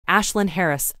Ashlyn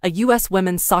Harris, a U.S.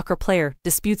 women's soccer player,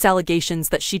 disputes allegations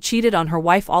that she cheated on her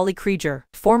wife Ollie Krieger.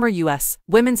 Former U.S.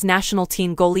 women's national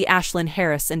team goalie Ashlyn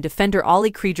Harris and defender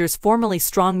Ollie Krieger's formerly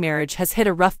strong marriage has hit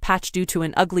a rough patch due to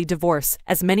an ugly divorce,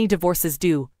 as many divorces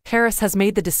do. Harris has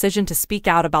made the decision to speak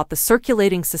out about the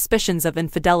circulating suspicions of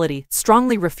infidelity,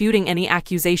 strongly refuting any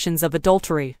accusations of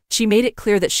adultery. She made it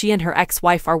clear that she and her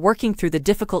ex-wife are working through the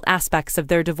difficult aspects of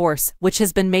their divorce, which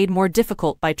has been made more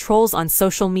difficult by trolls on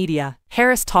social media.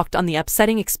 Harris talked on the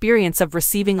upsetting experience of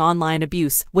receiving online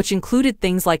abuse, which included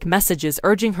things like messages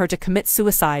urging her to commit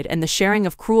suicide and the sharing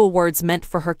of cruel words meant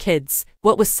for her kids.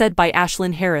 What was said by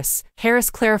Ashlyn Harris? Harris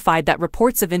clarified that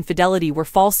reports of infidelity were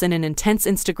false in an intense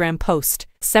Instagram post.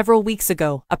 Several weeks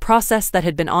ago, a process that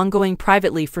had been ongoing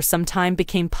privately for some time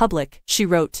became public. She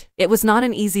wrote, "It was not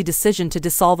an easy decision to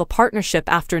dissolve a partnership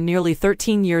after nearly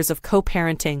 13 years of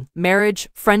co-parenting, marriage,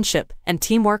 friendship, and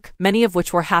teamwork, many of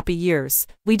which were happy years.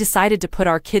 We decided to put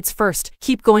our kids first,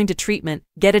 keep going to treatment,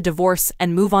 get a divorce,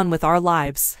 and move on with our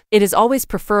lives. It is always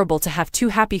preferable to have two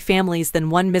happy families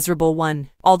than one miserable one.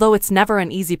 Although it's never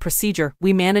an easy procedure,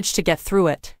 we managed to get through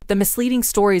it." The misleading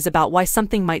stories about why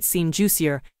something might seem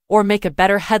juicier or make a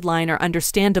better headline are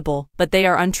understandable, but they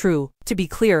are untrue. To be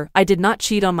clear, I did not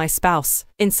cheat on my spouse.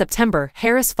 In September,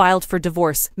 Harris filed for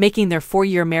divorce, making their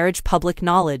 4-year marriage public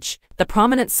knowledge. The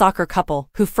prominent soccer couple,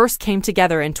 who first came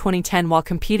together in 2010 while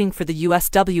competing for the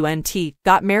USWNT,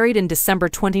 got married in December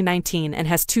 2019 and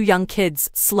has 2 young kids,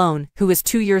 Sloan, who is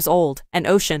 2 years old, and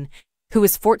Ocean, who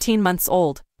is 14 months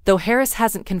old. Though Harris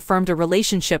hasn't confirmed a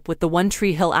relationship with the One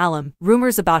Tree Hill alum,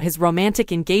 rumors about his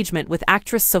romantic engagement with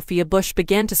actress Sophia Bush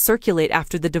began to circulate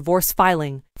after the divorce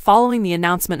filing. Following the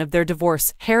announcement of their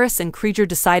divorce, Harris and Krieger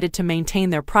decided to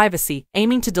maintain their privacy,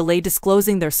 aiming to delay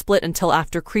disclosing their split until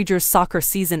after Krieger's soccer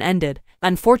season ended.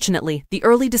 Unfortunately, the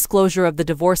early disclosure of the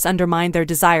divorce undermined their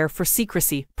desire for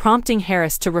secrecy, prompting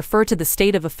Harris to refer to the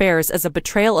state of affairs as a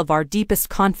betrayal of our deepest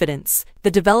confidence.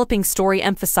 The developing story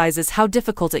emphasizes how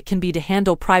difficult it can be to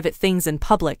handle private things in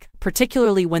public,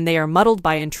 particularly when they are muddled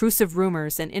by intrusive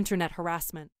rumors and internet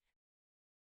harassment.